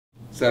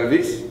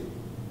Service.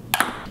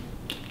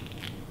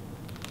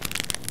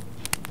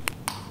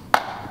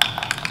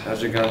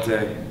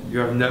 Gigante, you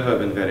have never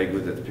been very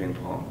good at ping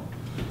pong.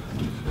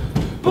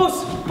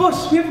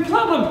 Boss, we have a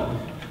problem.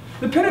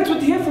 The parents want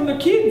to hear from their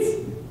kids.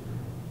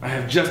 I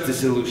have just a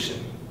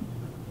solution.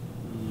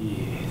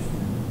 Yes,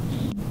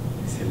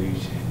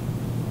 solution.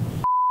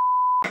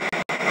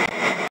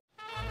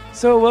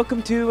 So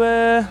welcome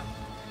to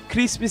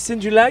Christmas in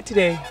July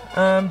today.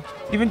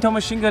 Even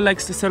Tomashinga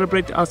likes to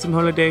celebrate the awesome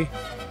holiday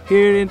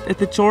here at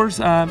the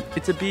Chores.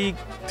 It's a big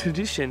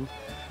tradition.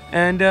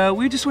 And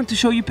we just want to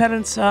show you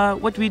parents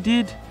what we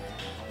did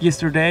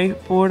yesterday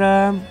for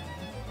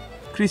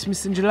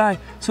Christmas in July.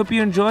 So hope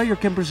you enjoy. Your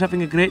camper's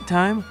having a great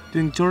time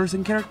doing chores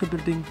and character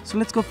building. So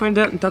let's go find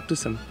out and talk to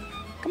some.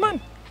 Come on.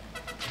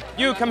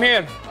 You, come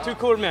here. Too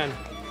cool, man.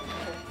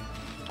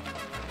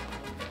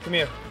 Come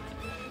here.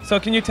 So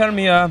can you tell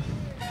me,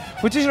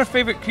 which is your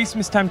favorite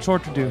Christmas time chore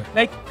to do?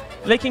 Like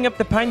laking up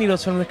the pine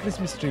needles from the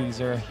Christmas trees,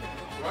 or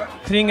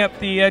cleaning up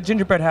the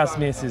gingerbread house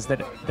messes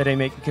that I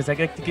make, because I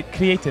like to get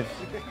creative.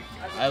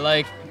 I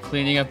like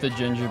cleaning up the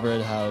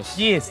gingerbread house.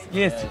 Yes.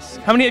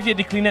 How many have you had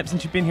to clean up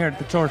since you've been here at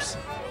the Chores?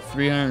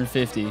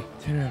 350.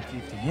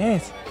 350,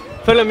 yes.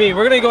 Follow me,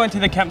 we're gonna go into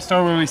the camp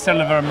store where we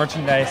sell our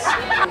merchandise.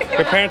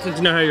 Your parents want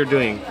to know how you're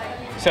doing.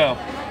 So,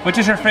 which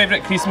is your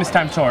favorite Christmas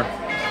time chore?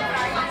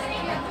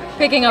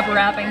 Picking up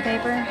wrapping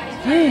paper.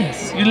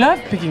 Yes, you love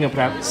picking up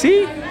wrap.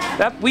 See?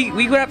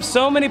 We wrap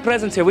so many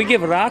presents here. We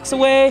give rocks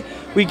away,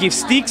 we give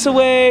sticks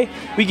away,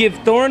 we give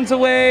thorns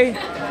away.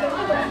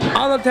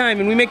 All the time,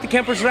 and we make the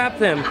campers wrap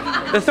them.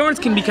 The thorns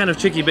can be kind of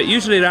tricky, but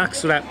usually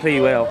rocks wrap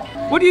pretty well.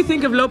 What do you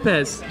think of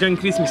Lopez during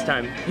Christmas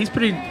time? He's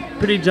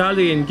pretty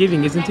jolly and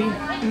giving, isn't he?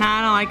 Nah,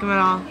 I don't like him at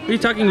all. What are you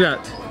talking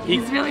about?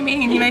 He's really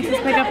mean. He makes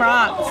us pick up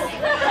rocks.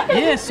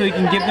 Yes, so you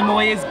can give them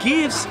away as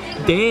gifts.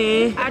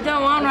 Duh. I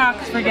don't want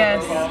rocks for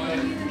gifts.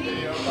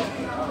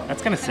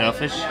 That's kind of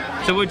selfish.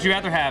 So what would you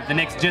rather have? The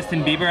next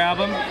Justin Bieber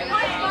album?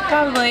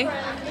 Probably.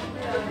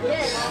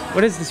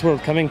 What is this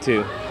world coming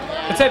to?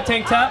 What's up,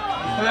 Tank Top?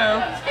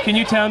 Hello. Can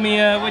you tell me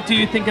what do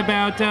you think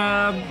about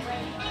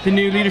the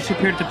new leadership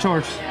here at the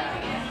Chores?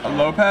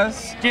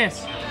 Lopez?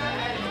 Yes.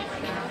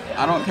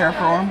 I don't care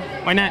for him.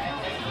 Why not?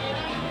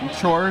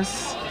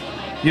 Chores?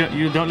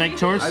 You don't like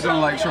chores? I don't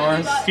like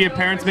chores. Do your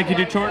parents make you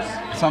do chores?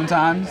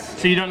 Sometimes.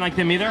 So you don't like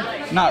them either?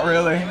 Not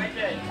really.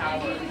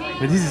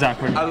 But this is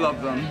awkward. I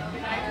love them.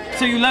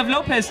 So you love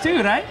Lopez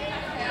too, right?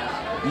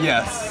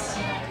 Yes.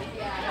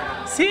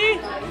 See?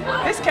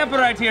 This camper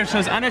right here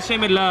shows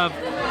unashamed love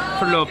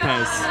for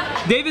Lopez.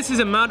 Davis is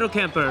a model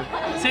camper.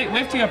 Say,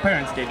 wave to your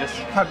parents, Davis.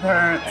 Hi,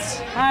 parents.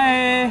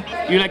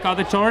 Hi. You like all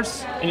the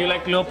chores? And you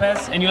like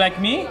Lopez? And you like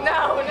me? No,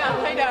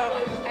 I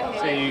don't.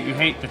 So you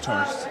hate the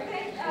chores?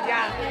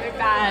 Yeah, they're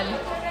bad.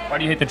 Why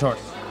do you hate the chores?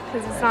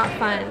 Because it's not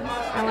fun.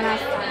 I want to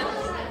have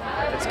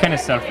fun. It's kind of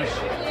selfish.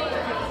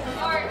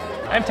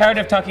 I'm tired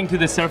of talking to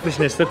the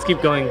selfishness. Let's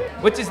keep going.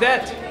 What is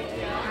that?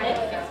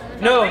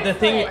 No, the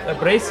thing, a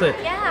bracelet.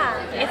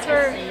 Yeah, it's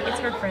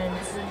for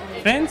friends.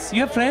 Friends?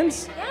 You have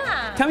friends?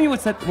 Yeah. Tell me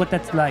what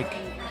that's like.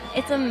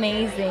 It's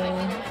amazing.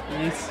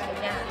 Yes.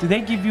 Yeah. Do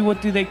they give you,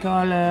 what do they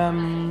call,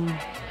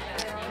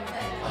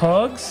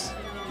 hugs?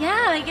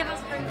 Yeah, they give us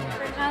friend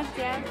hugs,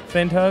 yeah.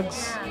 Friend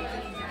hugs?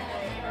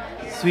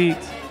 Sweet.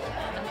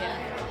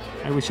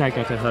 I wish I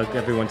got a hug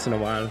every once in a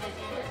while.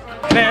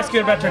 Can I ask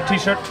you about your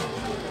t-shirt?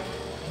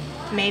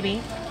 Maybe.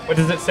 What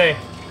does it say?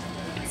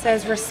 It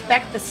says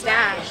respect the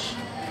stash.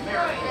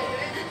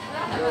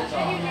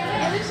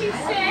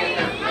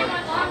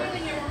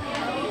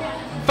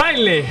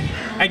 Finally,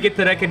 I get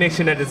the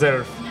recognition I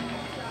deserve.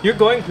 You're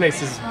going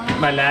places,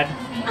 my lad.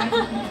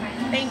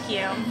 Thank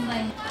you.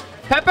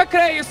 Peppa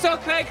Cray, you're so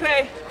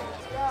cray-cray.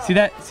 See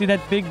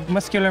that big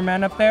muscular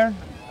man up there?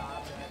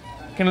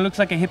 Kinda looks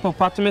like a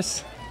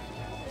hippopotamus.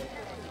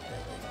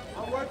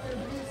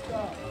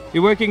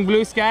 You're working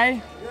blue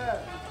sky? Yeah.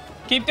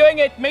 Keep doing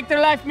it, make their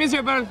life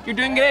miserable. You're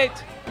doing great.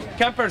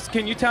 Campers,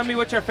 can you tell me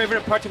what your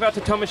favorite part about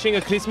the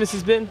Tomashinga Christmas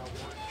has been?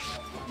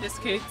 The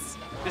skits.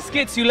 The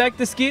skits, you like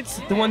the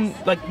skits? The one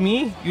like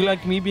me? You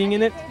like me being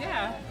in it?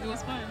 Yeah, it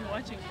was fun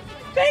watching.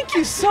 Thank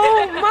you so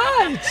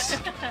much!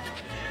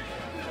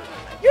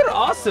 You're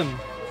awesome!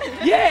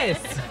 Yes!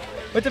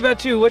 What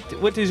about you?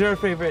 What is your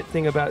favorite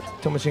thing about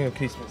Tomashinga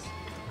Christmas?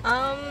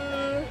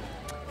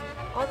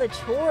 All the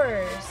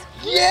chores.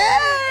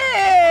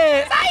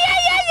 Yes! Ay!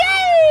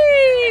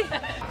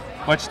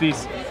 Watch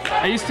these.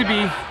 I used to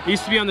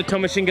be on the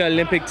Tomashinga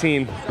Olympic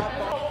team.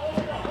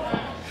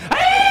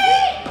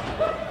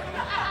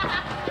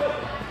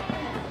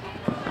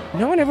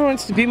 No one ever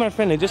wants to be my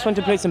friend. They just want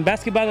to play some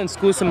basketball and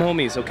school some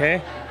homies,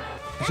 okay?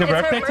 It's your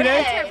birthday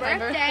today? It's her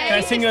birthday. Can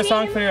I sing you a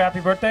song for your happy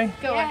birthday?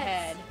 Go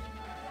ahead.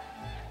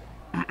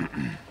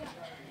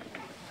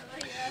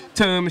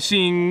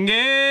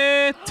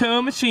 Tomashinga,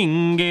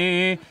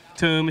 Tomashinga,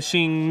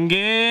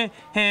 Tomashinga,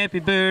 happy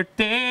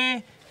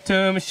birthday,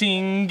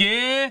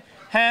 Tomashinga,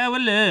 how I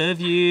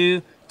love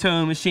you,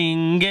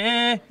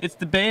 Tomashinga, it's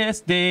the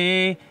best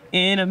day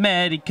in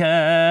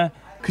America.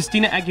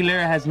 Christina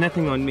Aguilera has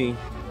nothing on me.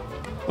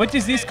 What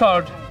is this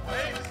called?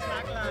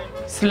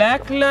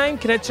 Slack line?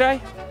 Can I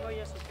try?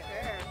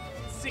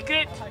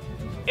 Secret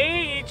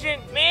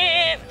agent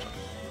man.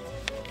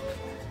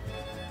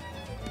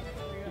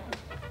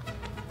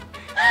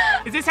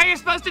 Is this how you're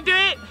supposed to do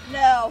it?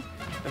 No.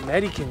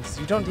 Americans,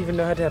 you don't even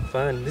know how to have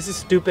fun. This is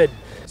stupid.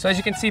 So as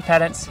you can see,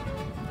 parents,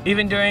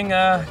 even during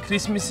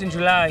Christmas in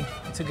July,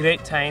 it's a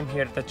great time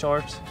here at the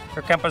church.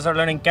 Our campers are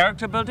learning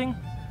character building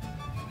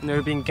and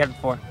they're being cared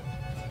for.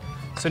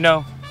 So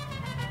no,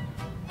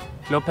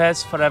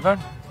 Lopez forever,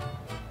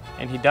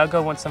 and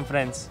Hidalgo wants some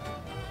friends.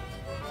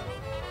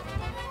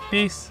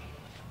 Peace.